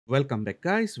Welcome back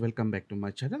guys, welcome back to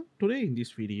my channel. Today in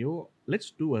this video,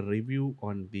 let's do a review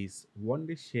on this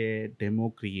Wondershare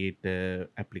Demo Creator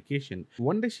application.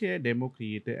 Wondershare Demo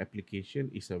Creator application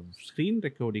is a screen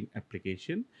recording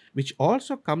application which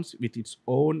also comes with its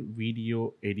own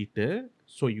video editor,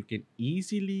 so you can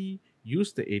easily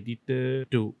use the editor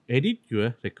to edit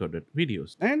your recorded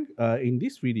videos. And in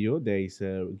this video there is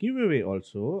a giveaway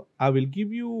also. I will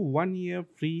give you 1 year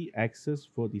free access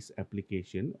for this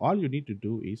application. All you need to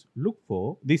do is look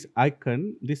for this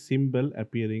icon, this symbol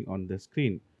appearing on the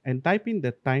screen, and type in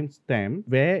the timestamp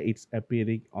where it's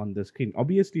appearing on the screen.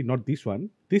 Obviously not this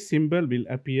one. This symbol will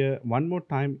appear one more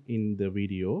time in the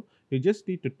video. You just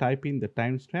need to type in the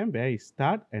timestamp where is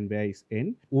start and where is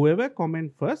end. Whoever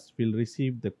comment first will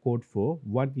receive the code for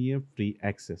 1 year free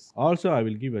access. Also, I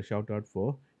will give a shout out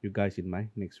for you guys in my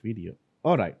next video.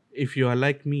 Alright, if you are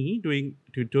like me doing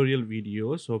tutorial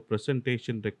videos or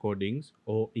presentation recordings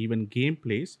or even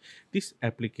gameplays, this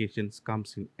application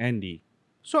comes in handy.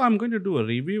 So I'm going to do a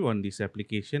review on this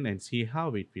application and see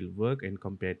how it will work and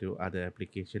compare to other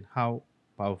application, how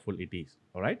powerful it is.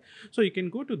 All right, so you can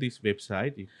go to this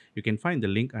website. You can find the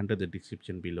link under the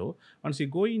description below. Once you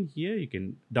go in here, you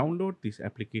can download this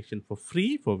application for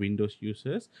free for Windows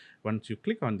users. Once you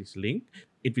click on this link,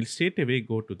 it will straight away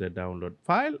go to the download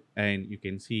file, and you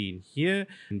can see in here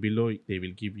and below they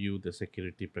will give you the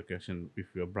security precaution if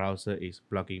your browser is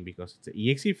blocking because it's an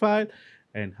exe file,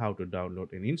 and how to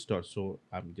download and install. So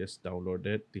I'm just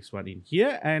downloaded this one in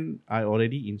here and I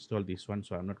already installed this one,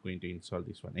 so I'm not going to install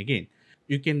this one again.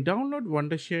 You can download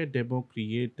Wondershare Demo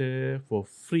Creator for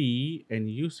free and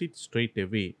use it straight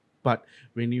away. But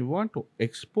when you want to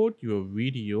export your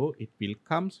video, it will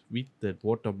comes with the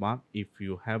watermark if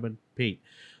you haven't paid.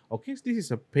 Okay, so this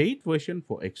is a paid version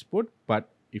for export, but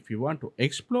if you want to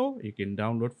explore, you can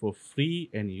download for free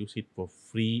and use it for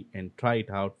free and try it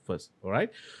out first. All right,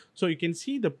 so you can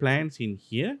see the plans in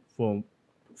here.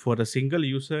 For the single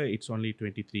user, it's only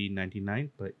 $23.99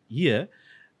 per year,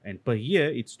 and per year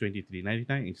it's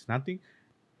 $23.99. It's nothing.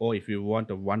 Or if you want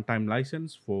a one-time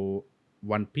license for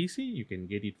one PC, you can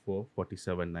get it for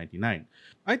 $47.99.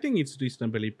 I think it's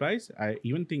reasonably priced. I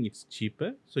even think it's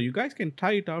cheaper. So you guys can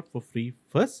try it out for free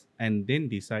first and then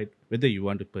decide whether you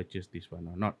want to purchase this one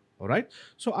or not. All right.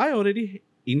 So I already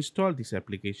installed this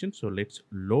application. So let's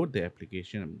load the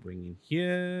application. I'm going in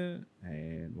here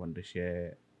and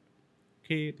Wondershare.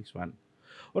 Okay, this one.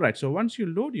 All right, so once you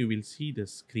load, you will see the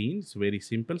screen. It's a very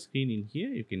simple screen in here.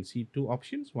 You can see two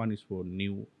options. One is for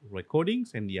new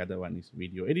recordings and the other one is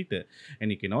video editor. And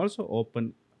you can also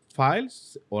open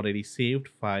files, already saved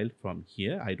file from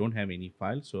here. I don't have any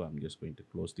file, so I'm just going to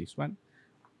close this one.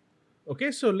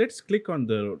 Okay, so let's click on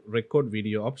the record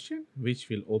video option, which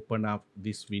will open up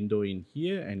this window in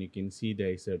here, and you can see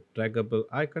there is a draggable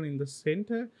icon in the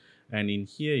center, and in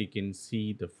here you can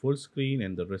see the full screen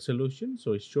and the resolution.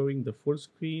 So it's showing the full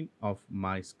screen of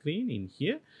my screen in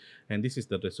here, and this is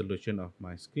the resolution of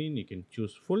my screen. You can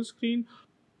choose full screen,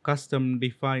 custom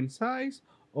defined size,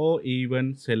 or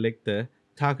even select the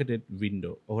targeted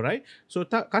window. All right, so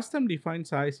custom defined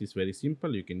size is very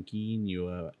simple. You can key in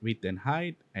your width and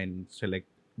height and select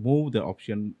move the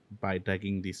option by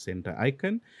dragging this center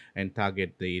icon and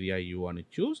target the area you want to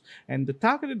choose. And the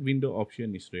targeted window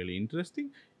option is really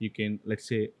interesting. You can, let's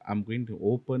say I'm going to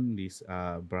open this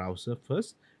browser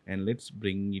first, and let's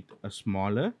bring it a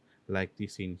smaller like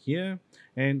this in here,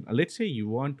 and let's say you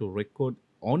want to record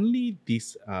only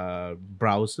this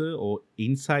browser or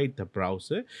inside the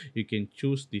browser. You can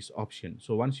choose this option.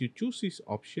 So once you choose this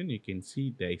option, you can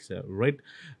see there is a red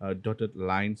dotted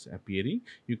lines appearing.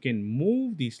 You can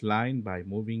move this line by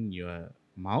moving your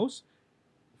mouse.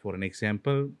 For an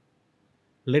example,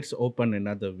 let's open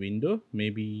another window,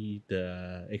 maybe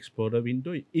the Explorer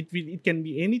window. It can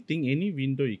be anything, any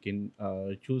window you can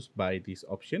choose by this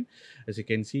option. As you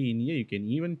can see in here, you can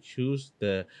even choose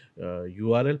the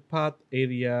URL path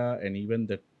area and even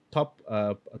the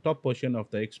top portion of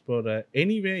the Explorer,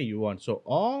 anywhere you want. So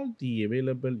all the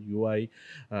available UI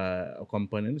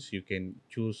components you can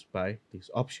choose by this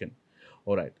option.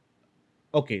 All right.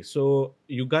 Okay, so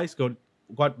you guys got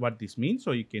what this means.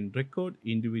 So you can record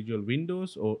individual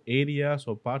windows or areas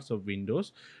or parts of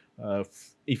windows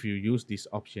if you use this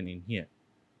option in here.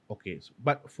 Okay, so,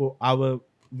 but for our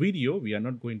video, we are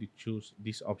not going to choose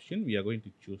this option. We are going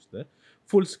to choose the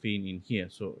full screen in here.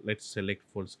 So let's select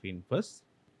full screen first.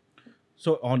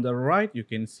 So on the right, you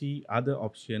can see other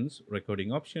options,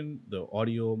 recording option, the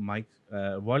audio, mic,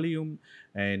 volume,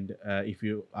 and if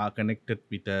you are connected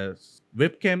with a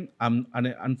webcam,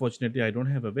 unfortunately, I don't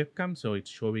have a webcam, so it's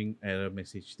showing error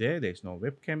message there. There's no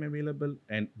webcam available.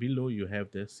 And below you have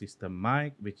the system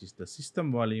mic, which is the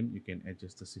system volume. You can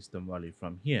adjust the system volume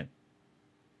from here.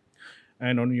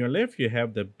 And on your left, you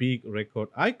have the big record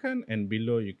icon, and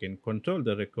below you can control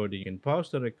the recording. You can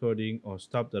pause the recording or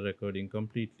stop the recording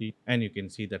completely, and you can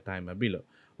see the timer below.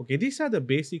 Okay, these are the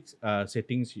basic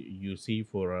settings you see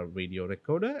for a video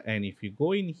recorder. And if you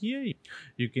go in here,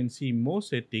 you can see more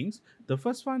settings. The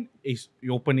first one is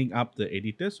opening up the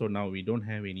editor. So now we don't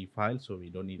have any file, so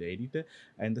we don't need the editor.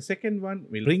 And the second one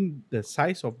will bring the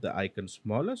size of the icon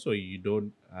smaller, so you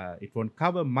don't it won't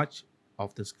cover much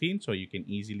of the screen, so you can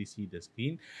easily see the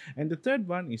screen. And the third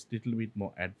one is little bit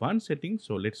more advanced settings,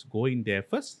 so let's go in there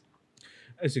first.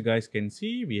 As you guys can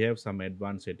see, we have some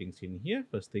advanced settings in here.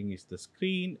 First thing is the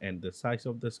screen and the size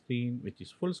of the screen, which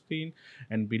is full screen.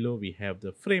 And below we have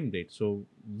the frame rate, so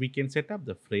we can set up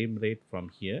the frame rate from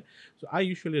here. So I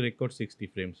usually record 60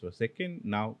 frames per second.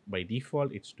 Now by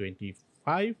default it's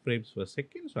 25 frames per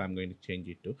second, so I'm going to change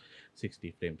it to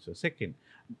 60 frames per second.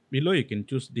 Below you can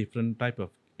choose different type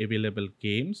of available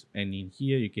games, and in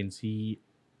here you can see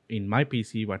in my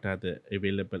PC what are the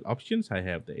available options. I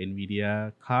have the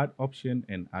NVIDIA card option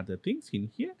and other things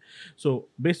in here. So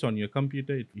based on your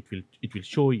computer, it will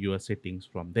show your settings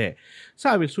from there. So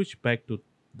I will switch back to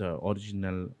the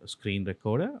original screen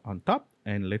recorder on top,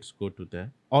 and let's go to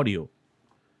the audio.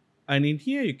 And in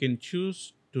here you can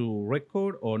choose to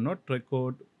record or not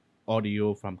record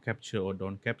audio from capture or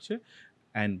don't capture.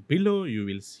 And below you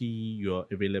will see your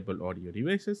available audio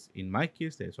devices. In my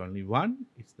case, there's only one.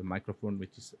 It's the microphone,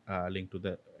 which is linked to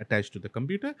the attached to the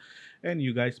computer, and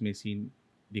you guys may see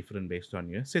different based on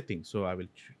your settings. So I will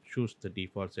choose the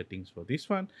default settings for this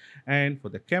one. And for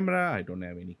the camera, I don't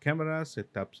have any camera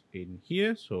setups in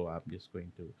here, so I'm just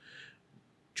going to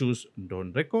choose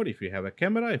don't record. If you have a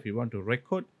camera, if you want to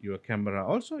record your camera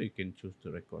also, you can choose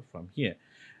to record from here.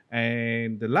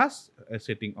 And the last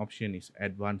setting option is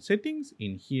advanced settings.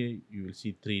 In here you will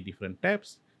see three different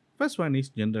tabs. First one is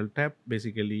general tab.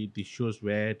 Basically this shows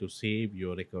where to save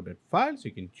your recorded files.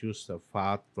 You can choose a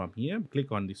path from here.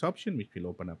 Click on this option, which will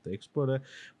open up the explorer.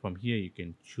 From here you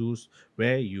can choose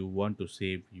where you want to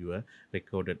save your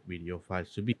recorded video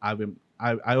files to be. I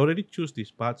already choose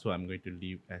this path, so I'm going to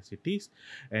leave as it is.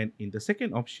 And in the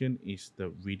second option is the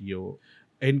video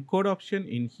encode option.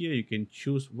 In here you can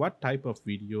choose what type of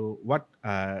video, what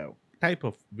type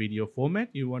of video format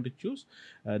you want to choose.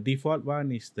 Default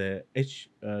one is the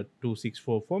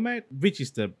H264 format, which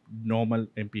is the normal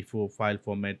MP4 file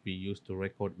format we use to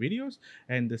record videos.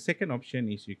 And the second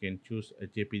option is you can choose a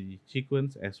JPG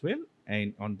sequence as well.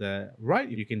 And on the right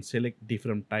you can select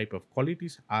different type of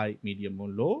qualities, high, medium or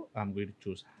low. I'm going to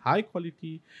choose high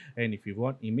quality. And if you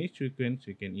want image sequence,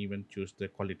 you can even choose the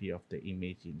quality of the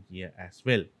image in here as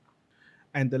well.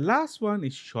 And the last one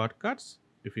is shortcuts.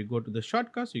 If you go to the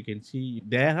shortcuts, you can see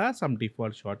there are some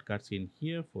default shortcuts in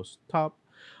here for stop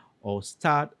or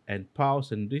start and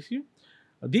pause and resume.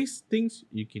 These things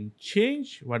you can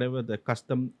change whatever the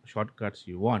custom shortcuts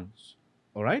you want.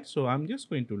 All right, so I'm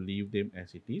just going to leave them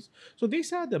as it is. So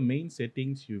these are the main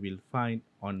settings you will find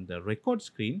on the record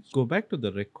screen. Go back to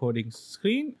the recording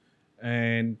screen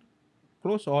and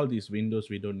close all these windows.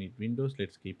 We don't need windows.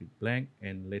 Let's keep it blank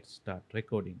and let's start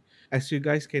recording. As you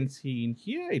guys can see in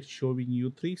here, it's showing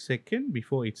you 3 seconds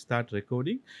before it starts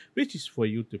recording, which is for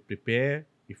you to prepare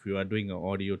if you are doing an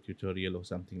audio tutorial or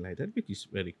something like that, which is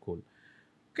very cool.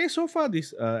 Okay, so far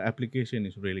this application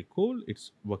is really cool.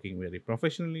 It's working very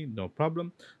professionally, no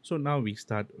problem. So now we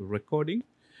start recording.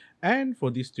 And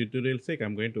for this tutorial sake,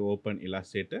 I'm going to open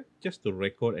Illustrator just to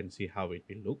record and see how it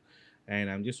will look. And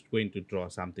I'm just going to draw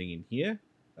something in here.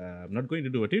 I'm not going to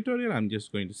do a tutorial. I'm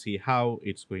just going to see how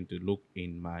it's going to look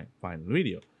in my final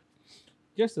video.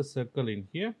 Just a circle in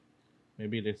here.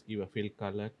 Maybe let's give a fill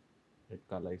color. Red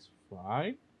color is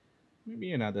fine.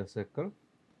 Maybe another circle.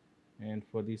 And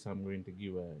for this, I'm going to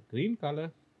give a green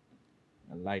color,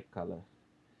 a light color.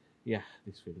 Yeah,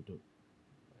 this will do.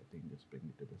 I think just bring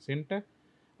it to the center.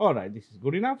 All right, this is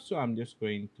good enough. So I'm just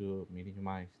going to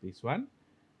minimize this one.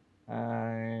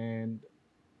 And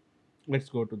let's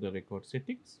go to the record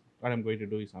settings. What I'm going to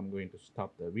do is I'm going to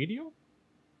stop the video,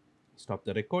 stop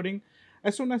the recording.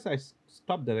 As soon as I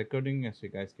stop the recording, as you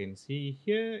guys can see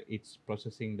here, it's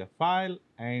processing the file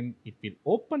and it will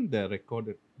open the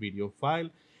recorded video file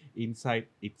inside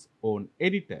its own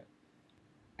editor.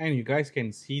 And you guys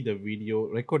can see the video,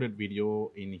 recorded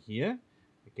video in here.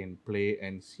 You can play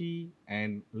and see,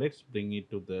 and let's bring it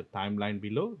to the timeline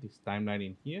below. This timeline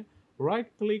in here, right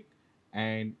click,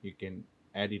 and you can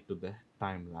add it to the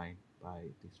timeline by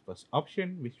this first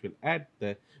option, which will add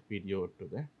the video to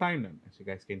the timeline. As you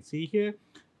guys can see here,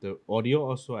 the audio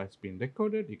also has been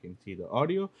recorded. You can see the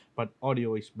audio, but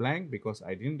audio is blank because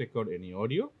I didn't record any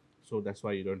audio, so that's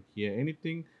why you don't hear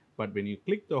anything. But when you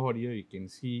click the audio, you can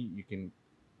see, you can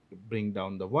bring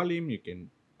down the volume, you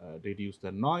can reduce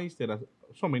the noise. There are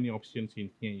so many options in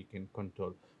here you can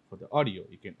control for the audio.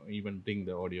 You can even bring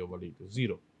the audio volume to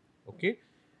zero. Okay,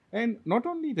 and not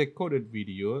only recorded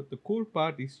video, the cool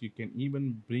part is you can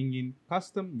even bring in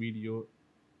custom video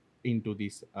into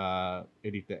this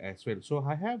editor as well. So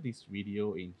I have this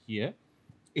video in here.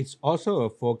 It's also a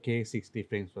 4K 60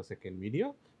 frames per second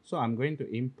video. So I'm going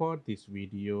to import this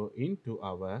video into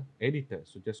our editor.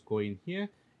 So just go in here,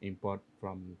 import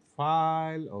from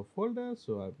file or folder.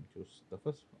 So I'll choose the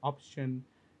first option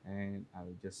and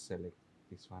I'll just select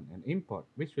this one and import,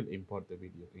 which will import the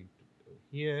video into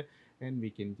here. And we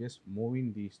can just move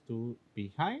in these two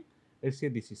behind. Let's say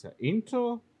this is an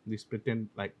intro. This pretend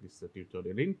like this is a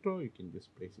tutorial intro. You can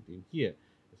just place it in here.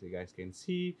 As you guys can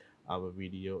see, our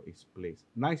video is placed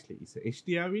nicely. It's a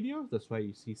HDR video, that's why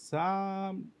you see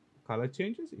some color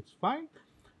changes. It's fine,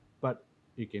 but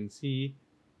you can see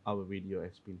our video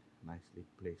has been nicely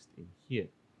placed in here.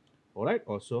 All right,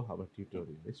 also our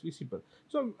tutorial is visible.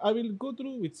 So I will go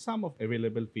through with some of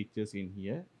available features in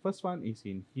here. First one is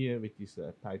in here, which is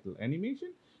a title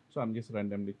animation. So I'm just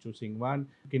randomly choosing one.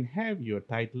 You can have your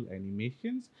title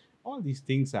animations. All these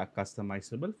things are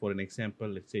customizable. For an example,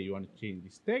 let's say you want to change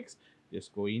this text,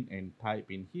 just go in and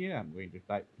type in here. I'm going to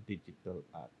type digital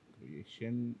art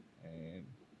creation, and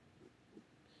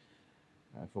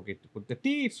I forget to put the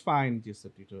T, it's fine, just a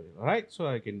tutorial. All right, so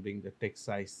I can bring the text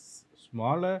size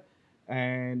smaller.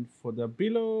 And for the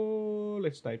below,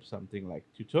 let's type something like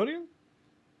tutorial.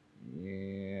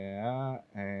 Yeah,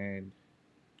 and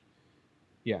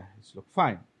yeah, it's look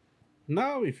fine.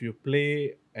 Now, if you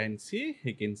play and see,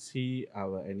 you can see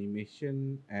our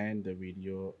animation and the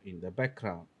video in the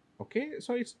background. Okay,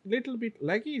 so it's a little bit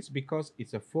laggy. It's because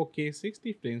it's a 4K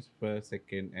 60 frames per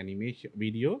second animation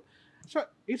video. So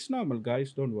it's normal,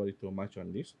 guys. Don't worry too much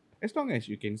on this. As long as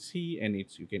you can see and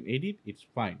you can edit, it's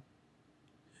fine.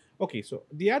 Okay, so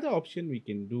the other option we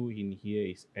can do in here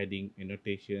is adding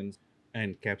annotations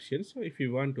and captions. So if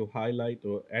you want to highlight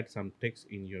or add some text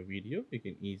in your video, you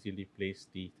can easily place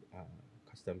the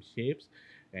custom shapes,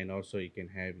 and also you can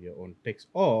have your own text.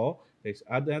 Or there's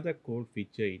another cool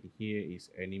feature in here is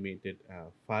animated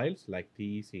files like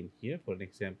these in here. For an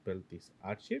example, this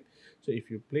art shape. So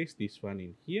if you place this one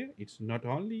in here, it's not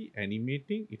only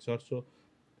animating, it's also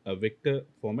a vector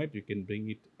format. You can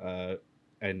bring it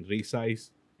and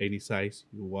resize any size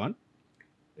you want.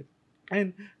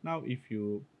 And now if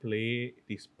you play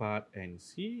this part and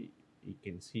see, you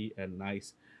can see a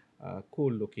nice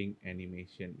cool looking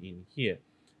animation in here.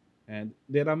 And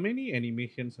there are many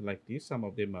animations like this. Some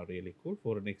of them are really cool.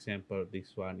 For an example,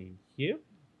 this one in here,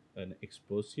 an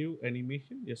explosive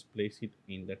animation. Just place it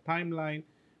in the timeline.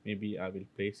 Maybe I will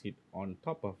place it on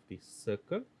top of this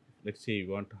circle. Let's say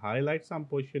you want to highlight some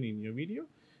portion in your video,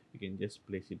 you can just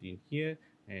place it in here,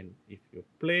 and if you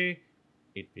play,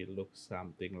 it will look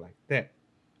something like that.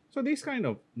 So these kind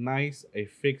of nice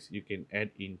effects you can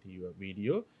add into your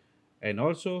video. And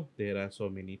also there are so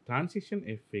many transition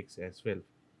effects as well.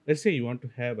 Let's say you want to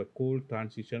have a cool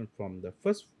transition from the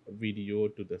first video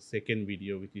to the second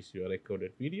video, which is your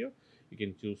recorded video. You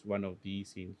can choose one of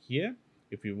these in here.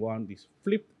 If you want this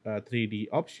flip 3D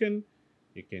option,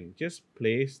 you can just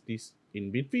place this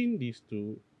in between these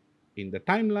two in the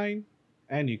timeline,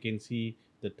 and you can see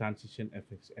the transition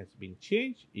effects has been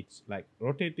changed. It's like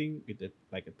rotating with it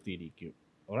like a 3D cube.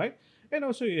 All right, and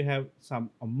also you have some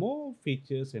more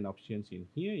features and options in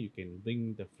here. You can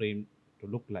bring the frame to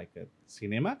look like a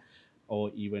cinema,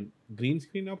 or even green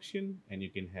screen option, and you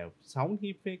can have sound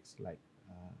effects like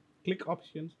click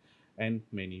options and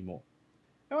many more.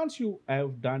 And once you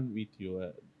have done with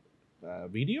your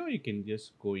video, you can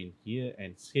just go in here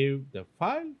and save the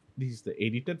file. This is the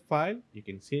edited file. You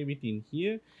can save it in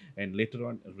here and later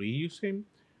on reuse him,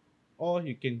 or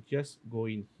you can just go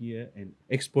in here and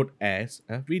export as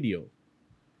a video.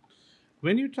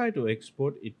 When you try to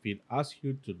export, it will ask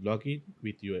you to log in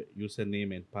with your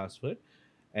username and password.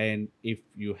 And if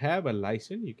you have a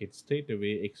license, you can straight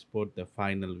away export the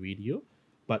final video.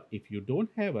 But if you don't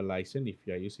have a license, if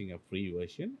you are using a free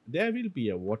version, there will be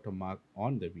a watermark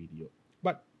on the video.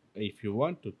 But if you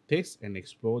want to test and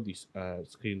explore this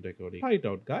screen recording, try it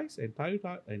out, guys, and try it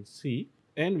out and see.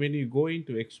 And when you go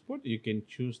into export, you can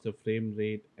choose the frame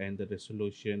rate and the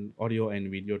resolution, audio and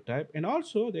video type. And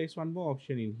also there's one more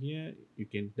option in here. You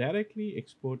can directly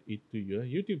export it to your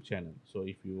YouTube channel. So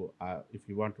if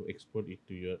you want to export it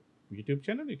to your YouTube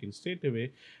channel, you can straight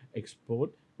away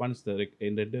export. Once the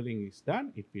rendering is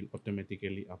done, it will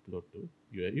automatically upload to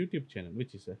your YouTube channel,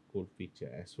 which is a cool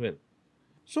feature as well.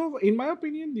 So, in my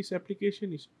opinion, this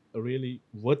application is really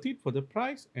worth it for the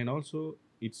price, and also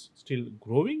it's still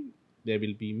growing. There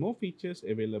will be more features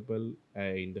available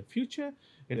in the future,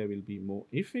 and there will be more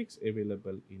effects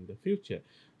available in the future.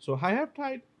 So, I have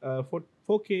tried for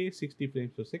 4K 60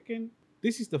 frames per second.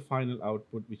 This is the final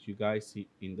output which you guys see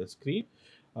in the screen.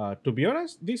 To be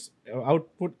honest, this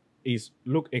output is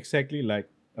look exactly like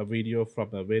a video from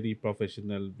a very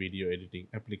professional video editing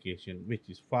application, which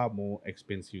is far more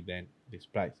expensive than this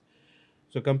price.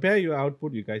 So compare your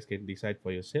output, you guys can decide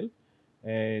for yourself,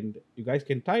 and you guys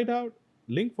can try it out.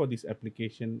 Link for this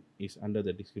application is under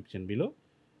the description below.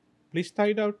 Please try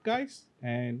it out, guys,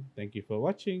 and thank you for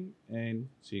watching, and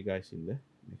see you guys in the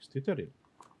next tutorial.